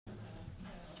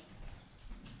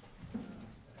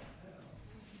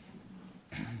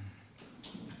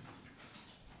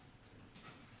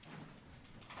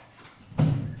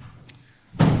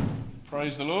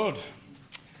Praise the Lord.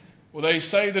 Well, they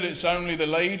say that it's only the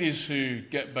ladies who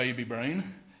get baby brain,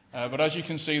 but as you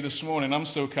can see this morning, I'm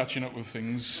still catching up with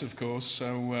things, of course,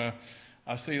 so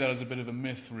I see that as a bit of a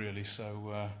myth, really.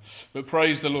 But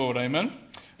praise the Lord, amen.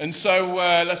 And so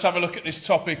let's have a look at this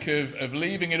topic of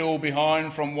leaving it all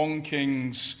behind from 1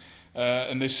 Kings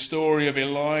and this story of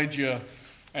Elijah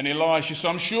and Elisha. So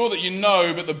I'm sure that you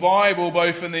know, but the Bible,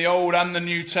 both in the Old and the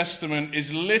New Testament,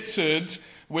 is littered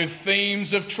with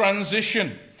themes of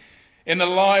transition in the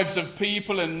lives of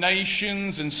people and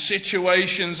nations and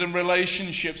situations and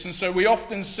relationships. And so we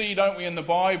often see, don't we, in the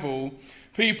Bible,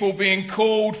 people being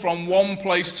called from one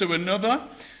place to another,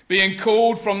 being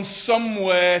called from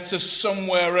somewhere to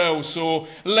somewhere else, or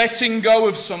letting go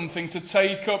of something to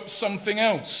take up something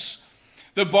else.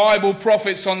 The Bible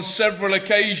prophets on several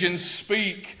occasions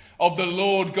speak of the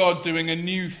Lord God doing a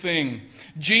new thing.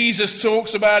 Jesus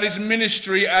talks about his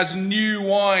ministry as new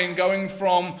wine, going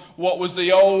from what was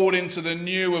the old into the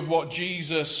new of what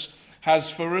Jesus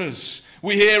has for us.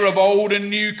 We hear of old and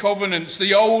new covenants,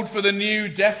 the old for the new,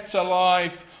 death to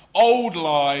life, old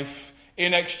life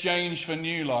in exchange for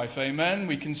new life. Amen?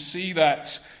 We can see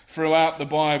that throughout the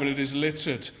Bible. It is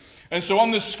littered. And so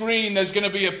on the screen there's going to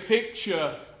be a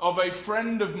picture of a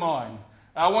friend of mine.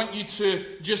 I want you to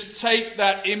just take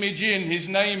that image in. His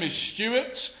name is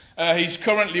Stuart. He's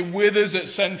currently with us at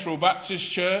Central Baptist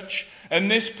Church.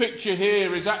 And this picture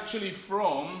here is actually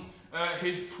from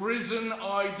his prison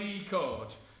ID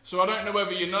card. So I don't know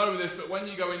whether you know this, but when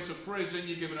you go into prison,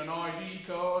 you're given an ID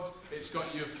card. It's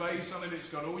got your face on it, it's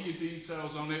got all your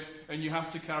details on it, and you have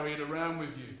to carry it around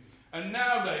with you. And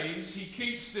nowadays, he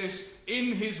keeps this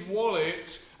in his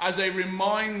wallet as a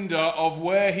reminder of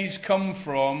where he's come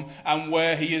from and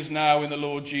where he is now in the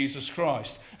Lord Jesus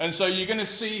Christ. And so you're going to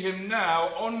see him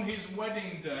now on his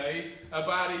wedding day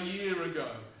about a year ago.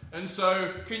 And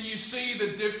so can you see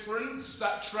the difference,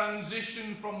 that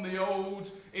transition from the old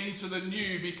into the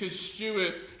new, because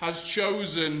Stuart has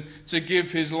chosen to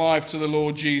give his life to the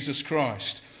Lord Jesus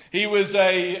Christ. He was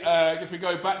if we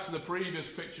go back to the previous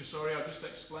picture, I'll just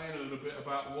explain a little bit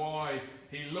about why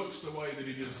he looks the way that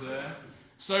he does there.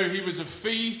 So he was a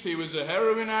thief, he was a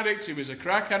heroin addict, he was a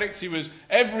crack addict, he was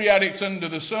every addict under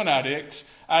the sun addict,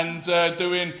 and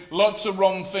doing lots of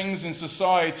wrong things in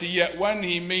society. Yet when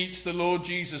he meets the Lord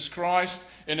Jesus Christ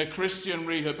in a Christian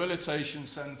rehabilitation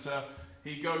centre,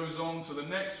 he goes on to the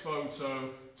next photo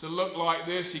to look like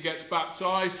this. He gets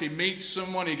baptized, he meets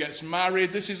someone, he gets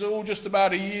married. This is all just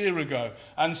about a year ago.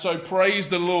 And so praise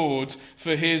the Lord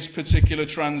for his particular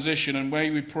transition. And may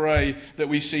we pray that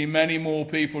we see many more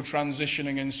people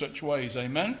transitioning in such ways.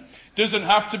 Amen? Doesn't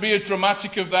have to be as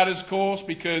dramatic of that, of course,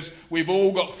 because we've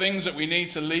all got things that we need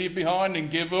to leave behind and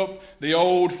give up, the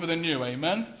old for the new.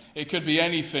 Amen? It could be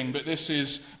anything, but this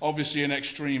is obviously an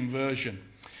extreme version.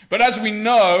 But as we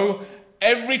know,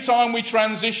 every time we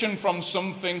transition from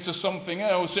something to something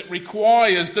else, it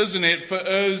requires, doesn't it, for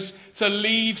us to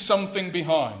leave something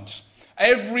behind.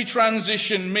 Every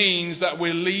transition means that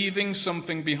we're leaving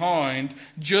something behind,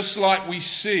 just like we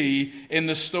see in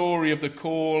the story of the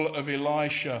call of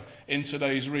Elisha in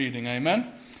today's reading.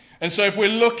 Amen? And so if we're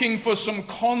looking for some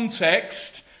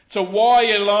context to why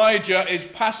Elijah is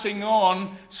passing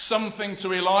on something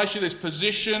to Elisha, this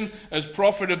position as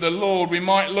prophet of the Lord, we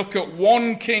might look at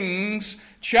 1 Kings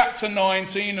chapter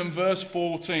 19 and verse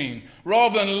 14.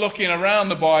 Rather than looking around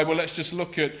the Bible, let's just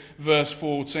look at verse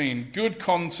 14. Good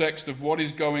context of what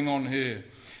is going on here.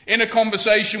 In a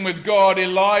conversation with God,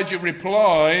 Elijah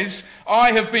replies,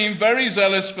 "I have been very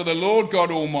zealous for the Lord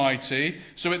God Almighty."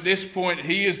 So at this point,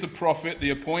 he is the prophet, the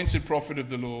appointed prophet of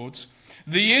the Lord.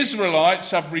 "The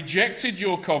Israelites have rejected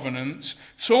your covenant,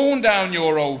 torn down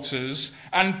your altars,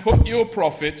 and put your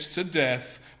prophets to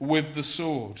death with the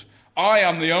sword. I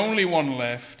am the only one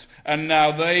left, and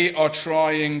now they are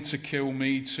trying to kill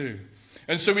me too."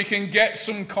 And so we can get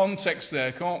some context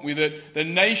there, can't we? That the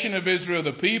nation of Israel,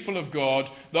 the people of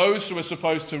God, those who are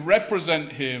supposed to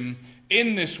represent him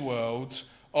in this world,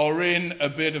 are in a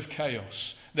bit of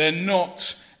chaos. They're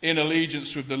not in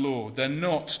allegiance with the Lord. They're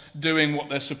not doing what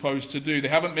they're supposed to do. They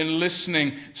haven't been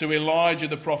listening to Elijah,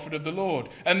 the prophet of the Lord.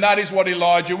 And that is what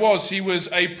Elijah was. He was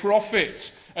a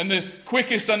prophet. And the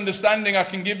quickest understanding I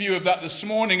can give you of that this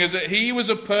morning is that he was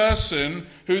a person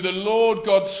who the Lord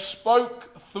God spoke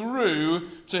through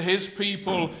to his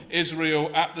people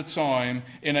Israel at the time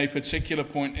in a particular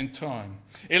point in time.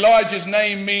 Elijah's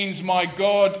name means "my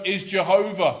God is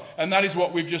Jehovah," and that is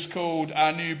what we've just called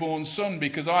our newborn son,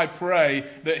 because I pray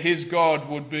that his God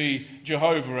would be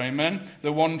Jehovah, amen,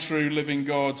 the one true living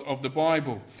God of the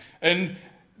Bible. And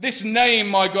this name,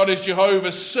 "my God is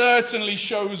Jehovah," certainly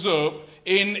shows up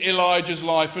in Elijah's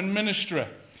life and ministry.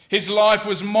 His life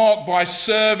was marked by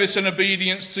service and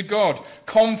obedience to God,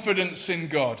 confidence in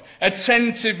God,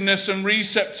 attentiveness and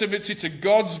receptivity to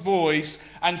God's voice,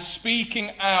 and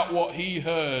speaking out what he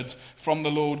heard from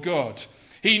the Lord God.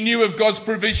 He knew of God's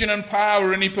provision and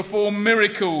power, and he performed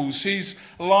miracles. His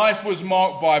life was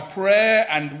marked by prayer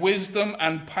and wisdom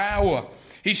and power.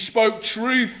 He spoke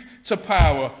truth to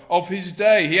power of his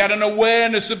day. He had an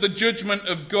awareness of the judgment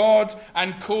of God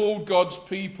and called God's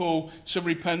people to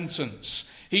repentance.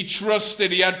 He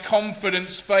trusted, he had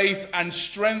confidence, faith, and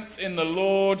strength in the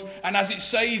Lord. And as it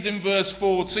says in verse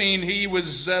 14, he was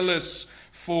zealous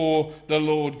for the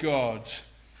Lord God.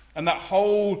 And that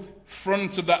whole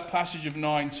front of that passage of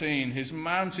 19, his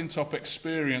mountaintop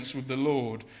experience with the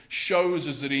Lord, shows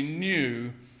us that he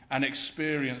knew and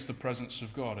experienced the presence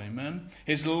of God. Amen?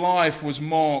 His life was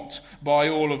marked by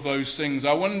all of those things.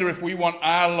 I wonder if we want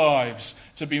our lives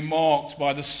to be marked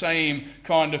by the same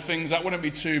kind of things. That wouldn't be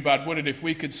too bad, would it, if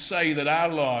we could say that our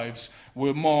lives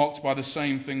were marked by the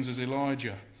same things as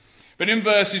Elijah. But in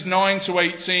verses 9 to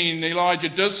 18, Elijah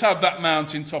does have that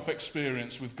mountaintop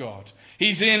experience with God.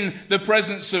 He's in the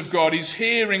presence of God. He's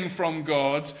hearing from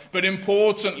God. But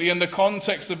importantly, in the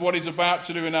context of what he's about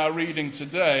to do in our reading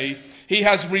today, he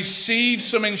has received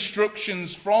some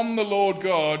instructions from the Lord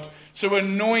God to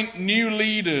anoint new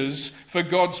leaders for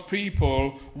God's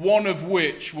people, one of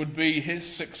which would be his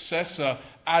successor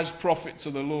as prophet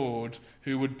to the Lord,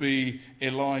 who would be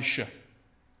Elisha.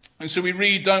 And so we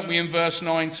read, don't we, in verse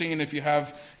 19, if you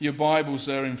have your Bibles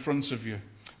there in front of you,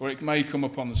 or it may come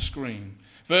up on the screen.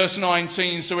 Verse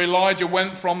 19, so Elijah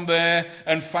went from there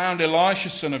and found Elisha,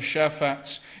 son of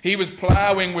Shaphat. He was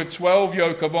ploughing with 12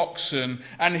 yoke of oxen,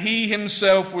 and he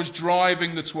himself was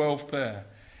driving the 12 pair.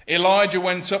 Elijah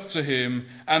went up to him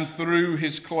and threw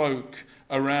his cloak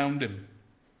around him.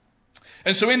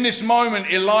 And so in this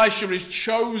moment, Elisha is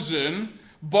chosen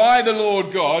by the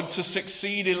Lord God to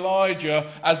succeed Elijah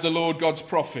as the Lord God's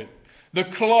prophet. The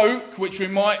cloak, which we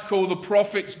might call the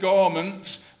prophet's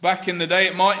garment back in the day,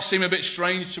 it might seem a bit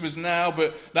strange to us now,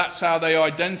 but that's how they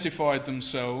identified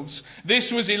themselves.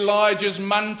 This was Elijah's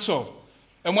mantle.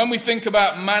 And when we think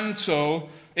about mantle,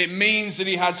 it means that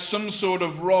he had some sort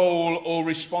of role or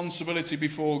responsibility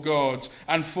before God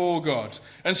and for God.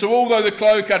 And so although the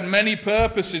cloak had many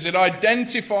purposes, it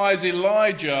identifies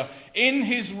Elijah in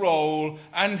his role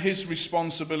and his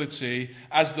responsibility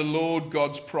as the Lord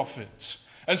God's prophet.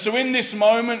 And so in this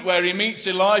moment where he meets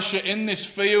Elisha in this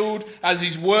field as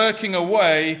he's working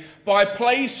away, by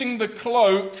placing the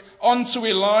cloak onto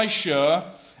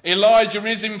Elisha, Elijah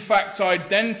is in fact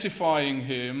identifying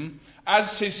him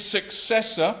as his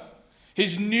successor,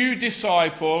 his new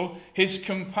disciple, his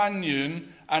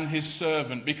companion, and his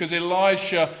servant. Because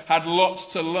Elisha had lots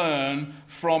to learn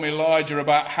from Elijah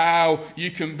about how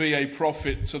you can be a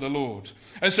prophet to the Lord.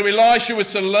 And so Elisha was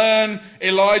to learn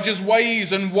Elijah's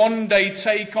ways and one day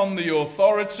take on the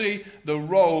authority, the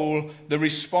role, the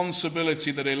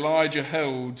responsibility that Elijah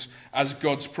held as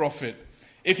God's prophet.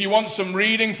 If you want some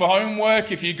reading for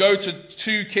homework, if you go to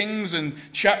 2 Kings and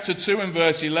chapter 2 and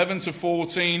verse 11 to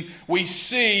 14, we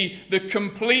see the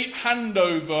complete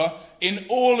handover in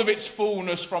all of its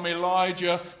fullness from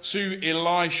Elijah to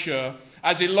Elisha,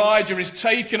 as Elijah is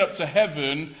taken up to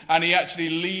heaven and he actually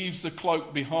leaves the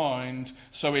cloak behind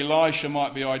so Elisha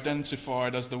might be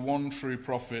identified as the one true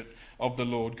prophet of the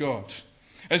Lord God.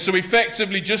 And so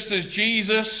effectively, just as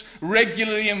Jesus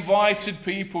regularly invited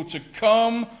people to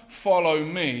come, follow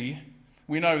me,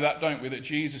 we know that, don't we, that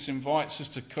Jesus invites us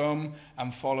to come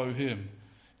and follow him.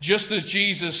 Just as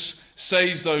Jesus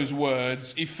says those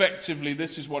words, effectively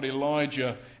this is what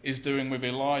Elijah is doing with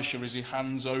Elisha as he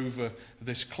hands over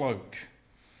this cloak.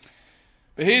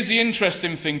 But here's the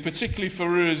interesting thing, particularly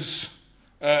for us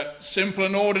simple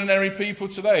and ordinary people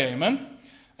today, amen?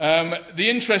 The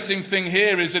interesting thing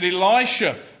here is that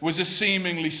Elisha was a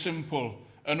seemingly simple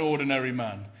and ordinary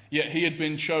man, yet he had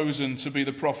been chosen to be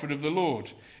the prophet of the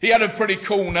Lord. He had a pretty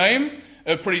cool name,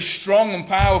 a pretty strong and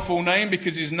powerful name,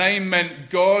 because his name meant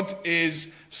God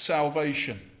is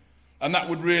salvation. And that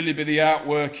would really be the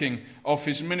outworking of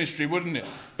his ministry, wouldn't it?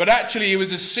 But actually he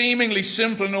was a seemingly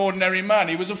simple and ordinary man.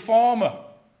 He was a farmer.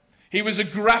 He was a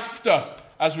grafter,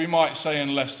 as we might say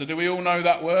in Leicester. Do we all know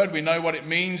that word? We know what it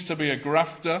means to be a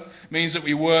grafter. It means that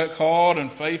we work hard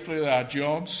and faithfully at our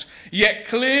jobs. Yet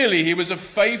clearly he was a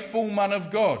faithful man of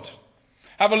God.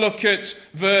 Have a look at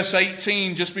verse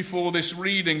 18 just before this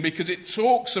reading, because it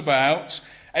talks about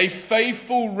a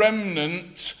faithful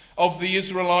remnant of the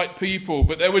Israelite people.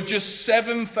 But there were just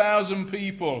 7,000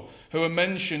 people who are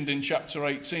mentioned in chapter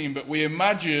 18. But we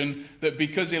imagine that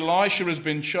because Elisha has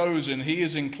been chosen, he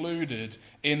is included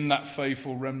in that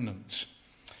faithful remnant.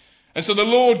 And so the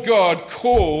Lord God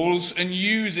calls and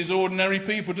uses ordinary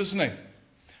people, doesn't he?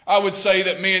 I would say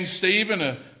that me and Stephen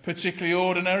are particularly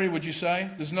ordinary, would you say?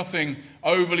 There's nothing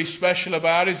overly special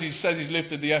about us. He says he's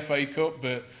lifted the FA Cup,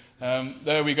 but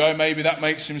there we go. Maybe that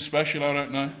makes him special, I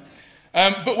don't know.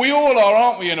 But we all are,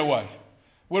 aren't we, in a way?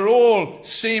 We're all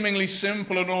seemingly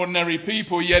simple and ordinary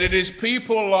people, yet it is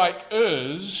people like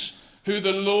us who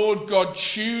the Lord God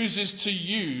chooses to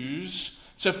use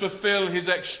to fulfill his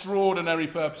extraordinary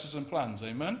purposes and plans.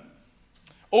 Amen?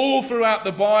 All throughout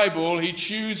the Bible, he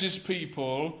chooses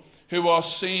people who are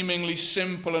seemingly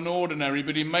simple and ordinary,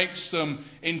 but he makes them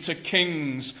into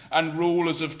kings and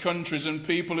rulers of countries and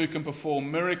people who can perform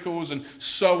miracles and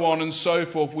so on and so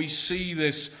forth. We see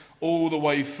this all the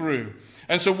way through.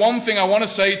 And so one thing I want to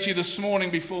say to you this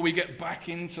morning before we get back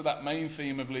into that main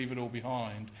theme of Leave It All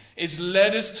Behind is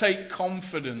let us take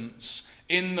confidence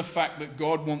in the fact that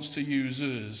God wants to use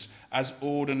us as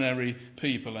ordinary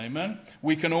people. Amen?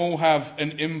 We can all have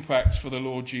an impact for the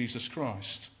Lord Jesus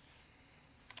Christ.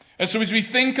 And so as we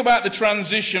think about the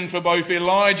transition for both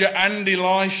Elijah and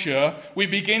Elisha, we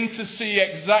begin to see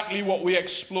exactly what we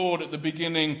explored at the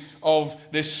beginning of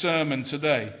this sermon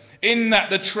today. In that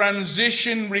the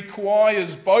transition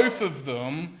requires both of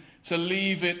them to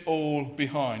leave it all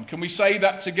behind. Can we say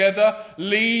that together?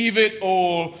 Leave it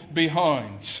all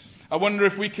behind. I wonder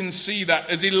if we can see that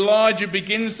as Elijah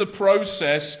begins the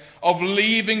process of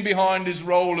leaving behind his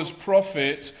role as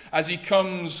prophet as he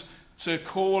comes to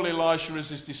call Elisha as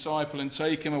his disciple and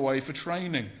take him away for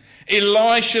training.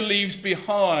 Elisha leaves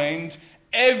behind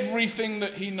everything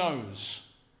that he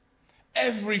knows.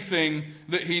 Everything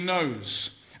that he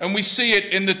knows. And we see it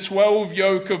in the 12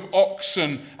 yoke of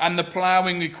oxen and the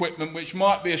ploughing equipment, which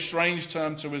might be a strange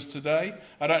term to us today.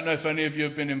 I don't know if any of you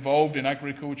have been involved in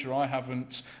agriculture. I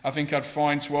haven't. I think I'd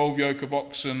find 12 yoke of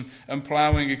oxen and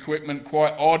ploughing equipment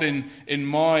quite odd in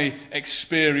my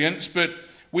experience. But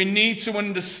we need to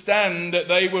understand that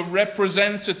they were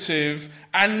representative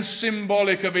and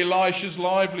symbolic of Elisha's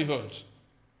livelihood.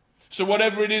 So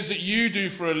whatever it is that you do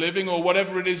for a living, or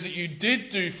whatever it is that you did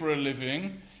do for a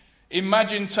living,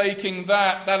 imagine taking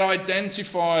that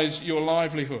identifies your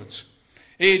livelihood.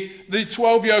 The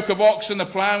 12 yoke of oxen, the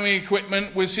ploughing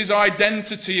equipment, was his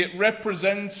identity. It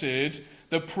represented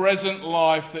the present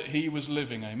life that he was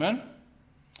living. Amen?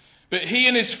 But he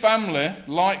and his family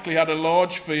likely had a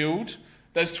large field.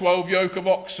 There's 12 yoke of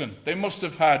oxen. They must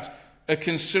have had a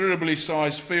considerably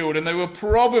sized field, and they were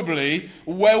probably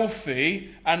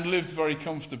wealthy and lived very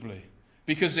comfortably.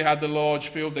 Because they had the large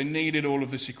field, they needed all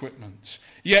of this equipment.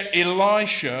 Yet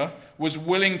Elisha was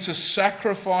willing to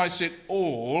sacrifice it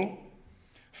all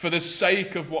for the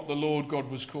sake of what the Lord God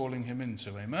was calling him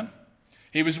into. Amen?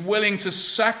 He was willing to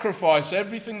sacrifice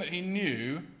everything that he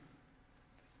knew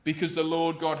because the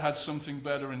Lord God had something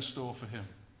better in store for him.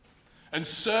 And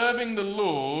serving the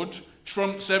Lord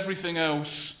trumps everything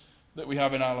else that we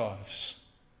have in our lives.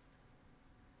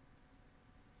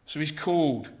 So he's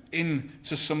called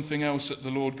into something else that the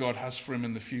Lord God has for him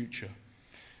in the future.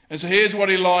 And so here's what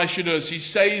Elisha does. He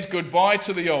says goodbye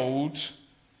to the old.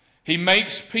 He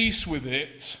makes peace with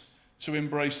it to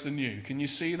embrace the new. Can you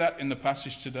see that in the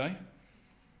passage today?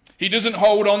 He doesn't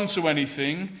hold on to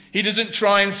anything. He doesn't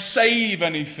try and save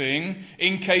anything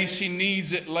in case he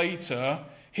needs it later.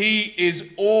 He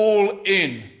is all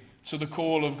in to the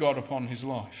call of God upon his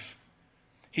life.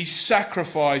 He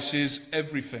sacrifices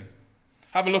everything.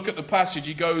 Have a look at the passage.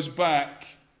 He goes back.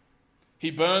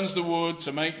 He burns the wood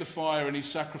to make the fire, and he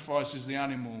sacrifices the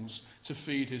animals to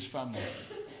feed his family.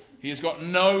 He has got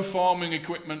no farming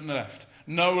equipment left,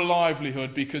 no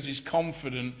livelihood, because he's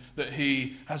confident that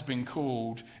he has been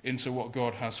called into what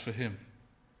God has for him.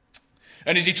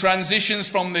 And as he transitions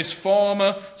from this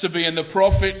farmer to being the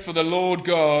prophet for the Lord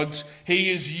God,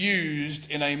 he is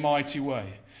used in a mighty way.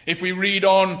 If we read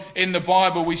on in the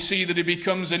Bible, we see that he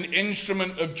becomes an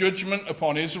instrument of judgment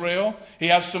upon Israel. He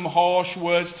has some harsh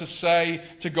words to say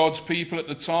to God's people at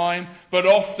the time. But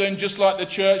often, just like the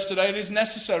church today, it is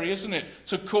necessary, isn't it,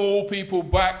 to call people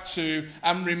back to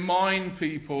and remind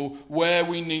people where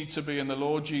we need to be in the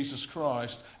Lord Jesus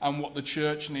Christ and what the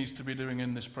church needs to be doing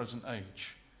in this present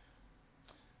age.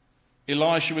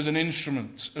 Elisha was an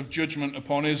instrument of judgment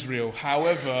upon Israel.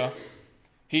 However,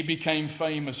 he became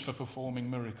famous for performing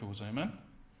miracles, amen?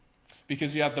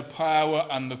 Because he had the power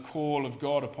and the call of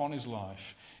God upon his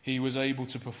life. He was able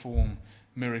to perform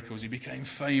miracles. He became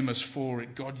famous for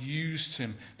it. God used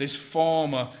him, this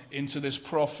farmer, into this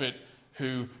prophet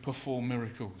who performed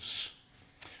miracles.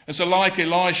 And so like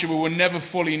Elisha, we will never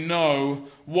fully know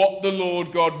what the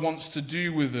Lord God wants to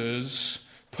do with us,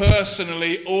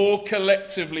 personally or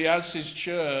collectively as his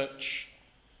church,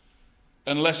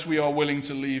 unless we are willing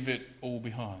to leave it all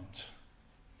behind.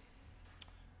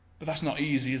 But that's not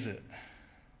easy, is it?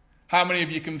 How many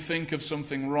of you can think of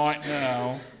something right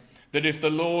now that if the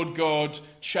Lord God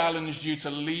challenged you to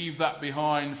leave that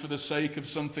behind for the sake of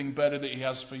something better that he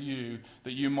has for you,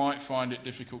 that you might find it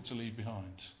difficult to leave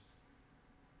behind?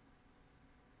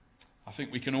 I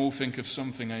think we can all think of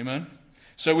something, amen?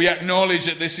 So we acknowledge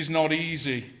that this is not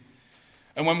easy.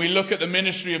 And when we look at the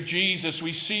ministry of Jesus,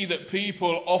 we see that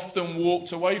people often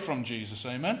walked away from Jesus,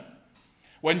 amen?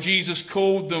 When Jesus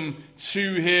called them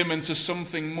to him and to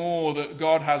something more that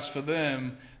God has for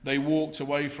them, they walked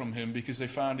away from him because they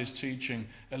found his teaching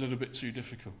a little bit too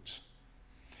difficult.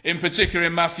 In particular,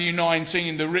 in Matthew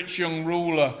 19, the rich young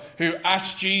ruler who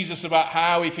asked Jesus about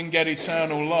how he can get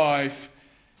eternal life,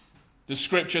 the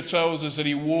scripture tells us that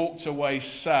he walked away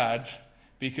sad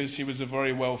because he was a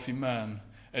very wealthy man,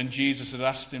 and Jesus had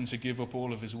asked him to give up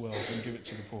all of his wealth and give it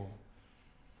to the poor.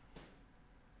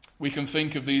 We can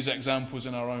think of these examples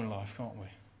in our own life, can't we?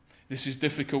 This is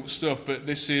difficult stuff, but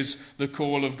this is the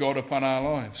call of God upon our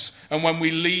lives. And when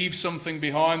we leave something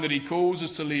behind that he calls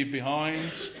us to leave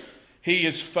behind, he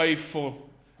is faithful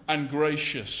and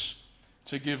gracious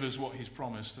to give us what he's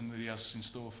promised and that he has in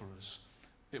store for us.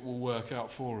 It will work out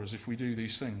for us if we do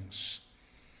these things.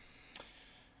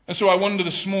 And so I wonder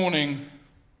this morning,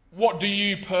 what do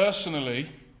you personally,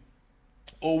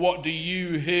 or what do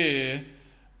you here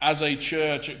as a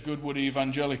church at Goodwood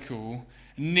Evangelical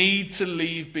need to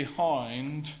leave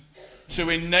behind to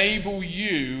enable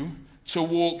you to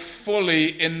walk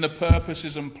fully in the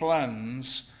purposes and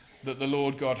plans that the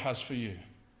Lord God has for you?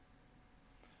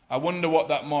 I wonder what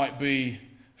that might be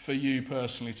for you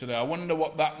personally today. I wonder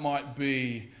what that might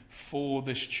be for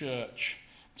this church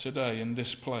today in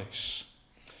this place.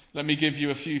 Let me give you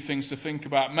a few things to think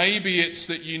about. Maybe it's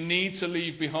that you need to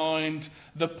leave behind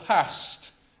the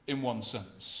past in one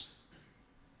sense.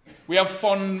 We have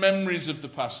fond memories of the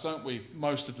past, don't we,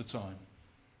 most of the time.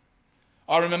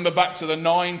 I remember back to the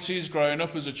 90s, growing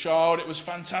up as a child. It was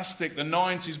fantastic. The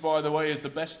 90s, by the way, is the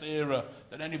best era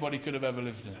that anybody could have ever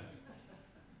lived in.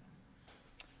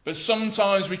 But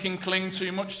sometimes we can cling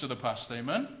too much to the past,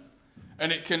 amen?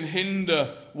 And it can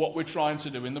hinder what we're trying to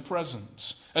do in the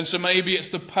present. And so maybe it's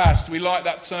the past. We like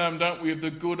that term, don't we, of the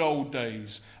good old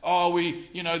days.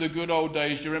 The good old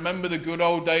days. Do you remember the good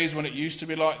old days when it used to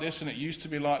be like this and it used to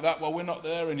be like that? Well, we're not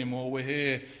there anymore. We're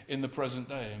here in the present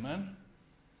day, amen?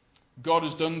 God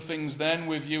has done things then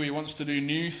with you. He wants to do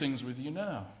new things with you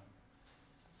now.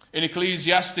 In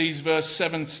Ecclesiastes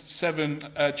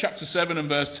chapter 7 and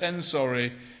verse 10,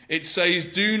 it says,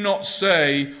 "Do not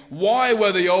say, 'Why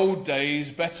were the old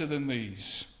days better than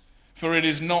these?' For it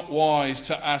is not wise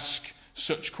to ask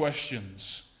such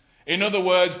questions." In other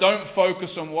words, don't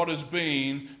focus on what has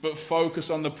been, but focus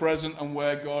on the present and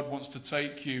where God wants to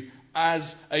take you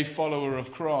as a follower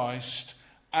of Christ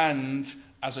and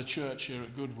as a church here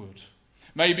at Goodwood.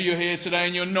 Maybe you're here today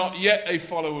and you're not yet a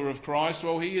follower of Christ.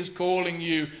 Well, he is calling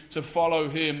you to follow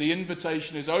him. The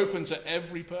invitation is open to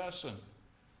every person.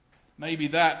 Maybe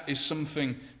that is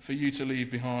something for you to leave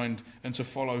behind and to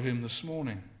follow him this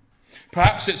morning.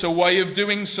 Perhaps it's a way of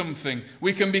doing something.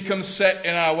 We can become set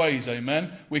in our ways,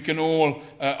 amen? We can all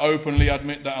openly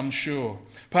admit that, I'm sure.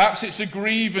 Perhaps it's a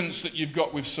grievance that you've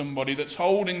got with somebody that's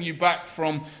holding you back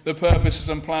from the purposes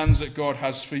and plans that God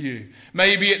has for you.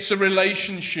 Maybe it's a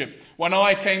relationship. When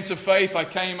I came to faith, I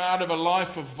came out of a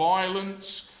life of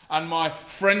violence, and my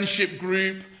friendship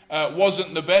group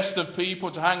wasn't the best of people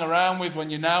to hang around with when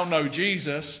you now know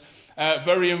Jesus.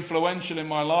 Very influential in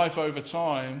my life over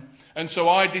time. And so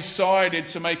I decided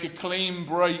to make a clean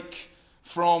break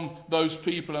from those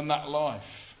people and that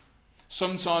life.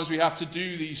 Sometimes we have to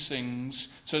do these things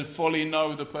to fully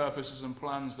know the purposes and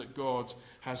plans that God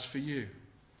has for you.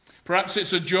 Perhaps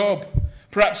it's a job.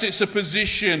 Perhaps it's a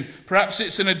position. Perhaps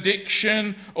it's an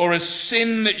addiction or a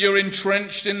sin that you're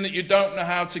entrenched in that you don't know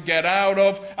how to get out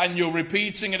of, and you're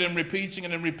repeating it and repeating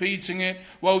it and repeating it.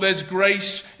 Well, there's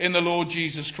grace in the Lord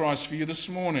Jesus Christ for you this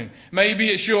morning. Maybe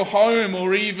it's your home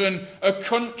or even a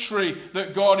country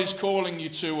that God is calling you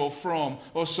to or from,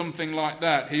 or something like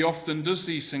that. He often does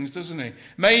these things, doesn't he?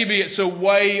 Maybe it's a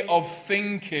way of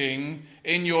thinking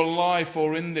in your life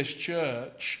or in this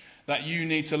church that you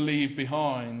need to leave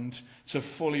behind to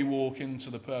fully walk into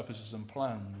the purposes and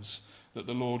plans that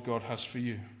the Lord God has for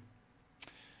you.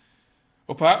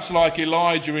 Or perhaps like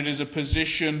Elijah, it is a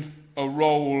position, a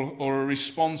role, or a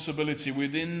responsibility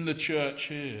within the church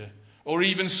here, or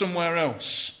even somewhere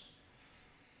else.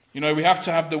 You know, we have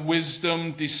to have the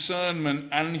wisdom, discernment,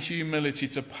 and humility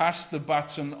to pass the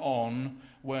baton on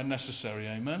where necessary,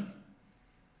 amen?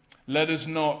 Let us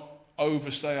not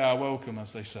overstay our welcome,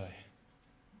 as they say.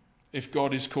 if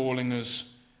God is calling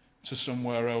us to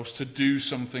somewhere else, to do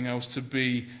something else, to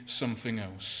be something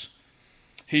else.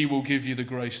 He will give you the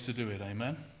grace to do it,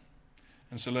 amen?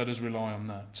 And so let us rely on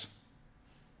that.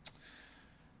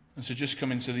 And so just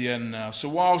coming to the end now. So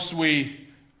whilst we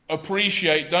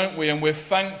appreciate, don't we, and we're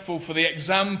thankful for the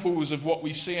examples of what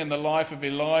we see in the life of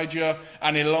Elijah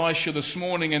and Elisha this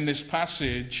morning in this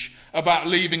passage about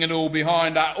leaving it all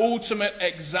behind, our ultimate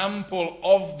example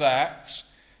of that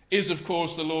is, of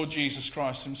course, the Lord Jesus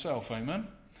Christ himself, amen?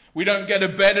 We don't get a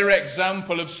better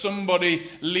example of somebody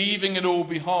leaving it all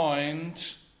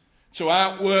behind to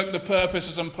outwork the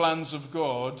purposes and plans of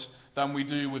God than we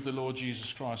do with the Lord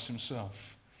Jesus Christ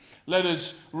himself. Let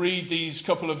us read these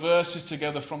couple of verses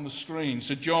together from the screen.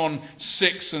 So John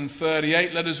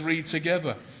 6:38, let us read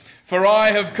together. For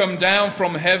I have come down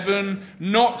from heaven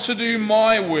not to do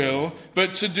my will,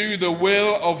 but to do the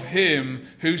will of him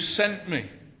who sent me.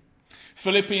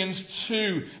 Philippians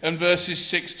 2 and verses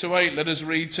 6-8, let us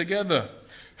read together.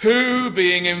 Who,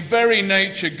 being in very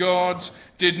nature God,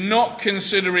 did not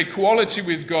consider equality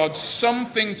with God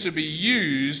something to be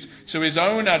used to his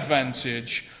own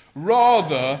advantage.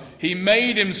 Rather, he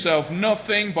made himself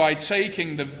nothing by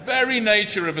taking the very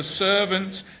nature of a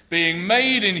servant, being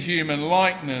made in human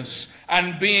likeness,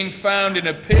 and being found in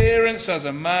appearance as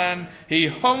a man, he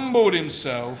humbled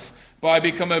himself by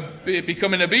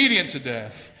becoming obedient to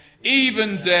death,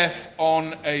 even death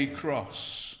on a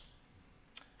cross.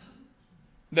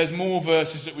 There's more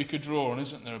verses that we could draw on,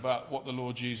 isn't there, about what the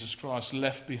Lord Jesus Christ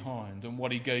left behind and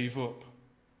what he gave up.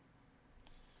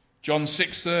 John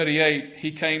 6:38,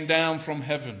 he came down from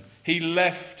heaven. He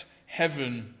left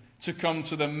heaven to come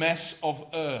to the mess of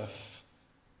earth,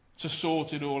 to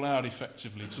sort it all out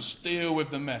effectively, to deal with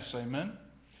the mess, amen?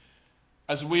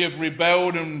 As we have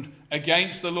rebelled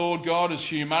against the Lord God as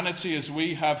humanity, as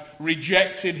we have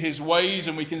rejected his ways,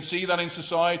 and we can see that in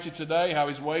society today, how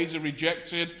his ways are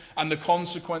rejected and the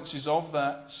consequences of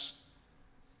that.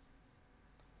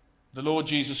 The Lord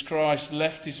Jesus Christ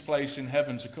left his place in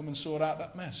heaven to come and sort out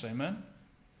that mess, amen?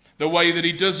 The way that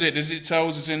he does it, as it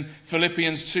tells us in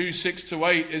Philippians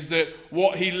 2:6-8, is that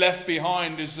what he left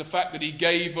behind is the fact that he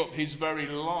gave up his very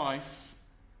life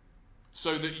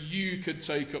so that you could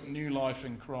take up new life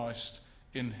in Christ,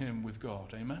 in him with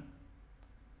God, amen?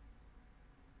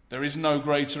 There is no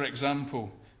greater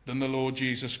example than the Lord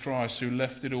Jesus Christ, who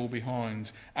left it all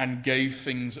behind and gave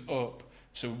things up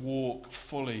to walk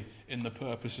fully in the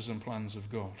purposes and plans of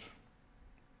God.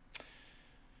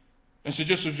 And so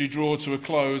just as we draw to a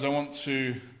close, I want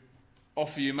to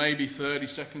offer you maybe 30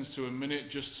 seconds to a minute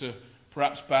just to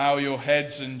perhaps bow your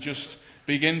heads and just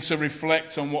begin to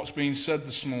reflect on what's been said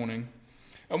this morning.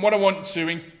 And what I want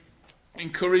to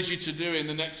encourage you to do in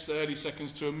the next 30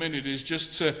 seconds to a minute is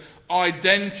just to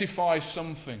identify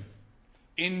something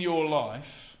in your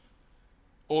life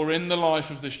or in the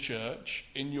life of this church,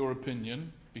 in your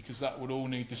opinion, because that would all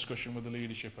need discussion with the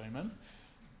leadership, amen,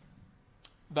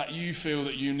 that you feel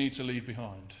that you need to leave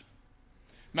behind.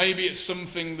 Maybe it's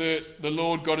something that the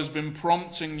Lord God has been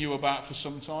prompting you about for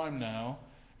some time now,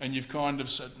 and you've kind of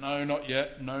said, no, not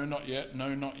yet, no, not yet,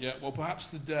 no, not yet. Well, perhaps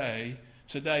today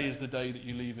is the day that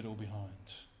you leave it all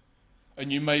behind.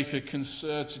 And you make a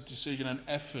concerted decision and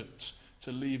effort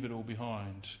to leave it all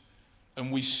behind.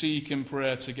 And we seek in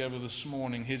prayer together this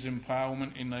morning his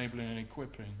empowerment, enabling and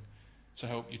equipping to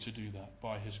help you to do that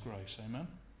by his grace. Amen?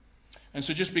 And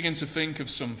so just begin to think of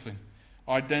something.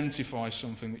 Identify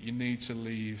something that you need to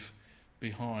leave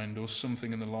behind, or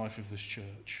something in the life of this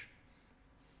church.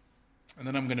 And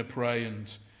then I'm going to pray,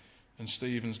 and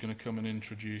Stephen's going to come and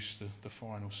introduce the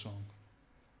final song.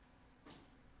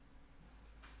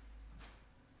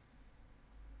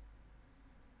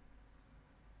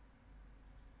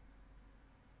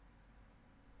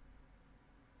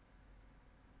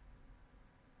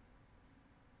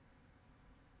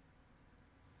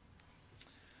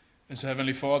 And so,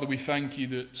 Heavenly Father, we thank you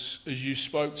that as you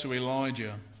spoke to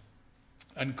Elijah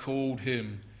and called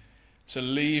him to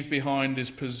leave behind his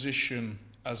position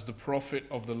as the prophet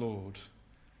of the Lord,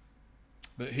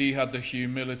 that he had the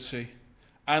humility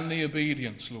and the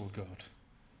obedience, Lord God,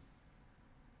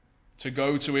 to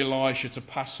go to Elisha to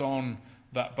pass on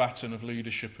that baton of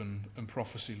leadership and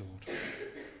prophecy, Lord.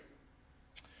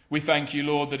 We thank you,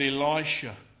 Lord, that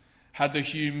Elisha had the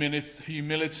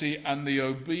humility and the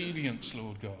obedience,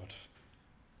 Lord God,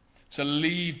 to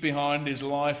leave behind his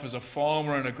life as a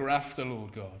farmer and a grafter,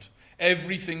 Lord God,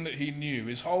 everything that he knew,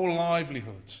 his whole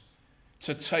livelihood,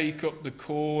 to take up the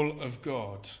call of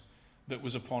God that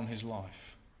was upon his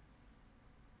life.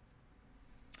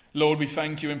 Lord, we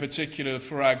thank you in particular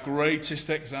for our greatest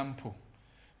example,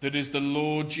 that is the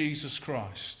Lord Jesus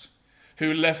Christ,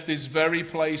 who left his very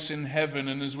place in heaven,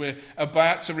 and as we're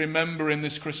about to remember in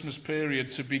this Christmas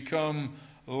period, to become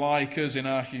like us in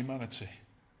our humanity,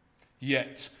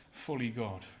 yet fully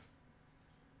God.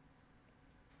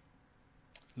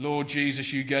 Lord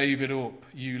Jesus, you gave it up.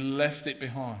 You left it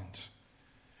behind.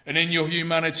 And in your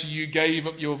humanity, you gave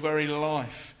up your very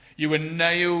life. You were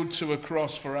nailed to a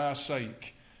cross for our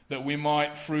sake, that we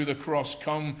might, through the cross,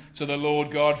 come to the Lord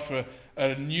God for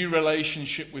a new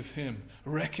relationship with him,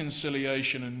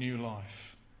 reconciliation and new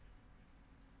life.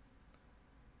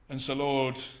 And so,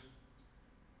 Lord,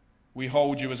 we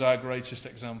hold you as our greatest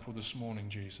example this morning,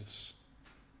 Jesus.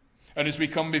 And as we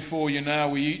come before you now,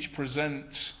 we each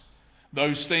present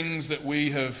those things that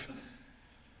we have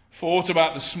thought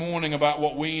about this morning, about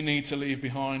what we need to leave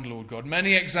behind, Lord God.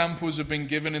 Many examples have been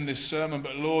given in this sermon,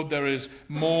 but Lord, there is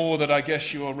more that I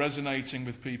guess you are resonating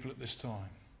with people at this time.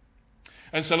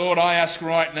 And so, Lord, I ask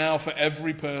right now for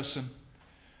every person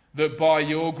that by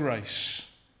your grace,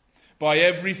 by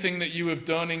everything that you have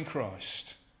done in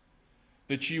Christ,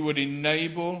 that you would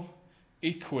enable,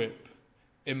 equip,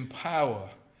 empower,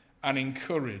 and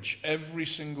encourage every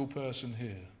single person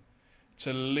here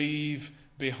to leave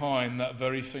behind that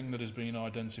very thing that has been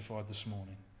identified this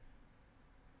morning.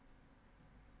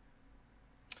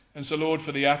 And so, Lord,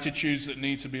 for the attitudes that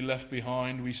need to be left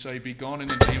behind, we say, be gone in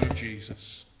the name of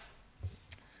Jesus.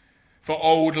 For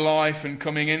old life and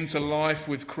coming into life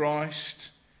with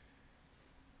Christ,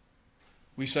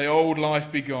 we say, old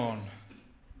life be gone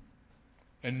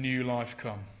and new life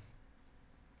come.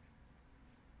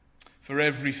 For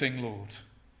everything, Lord,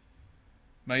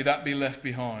 may that be left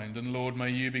behind. And Lord,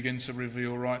 may you begin to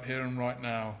reveal right here and right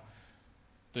now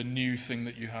the new thing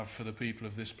that you have for the people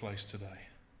of this place today.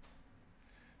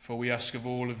 For we ask of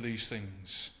all of these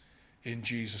things. In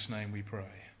Jesus' name we pray.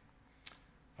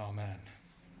 Amen.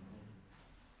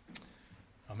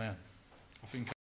 Amen. I think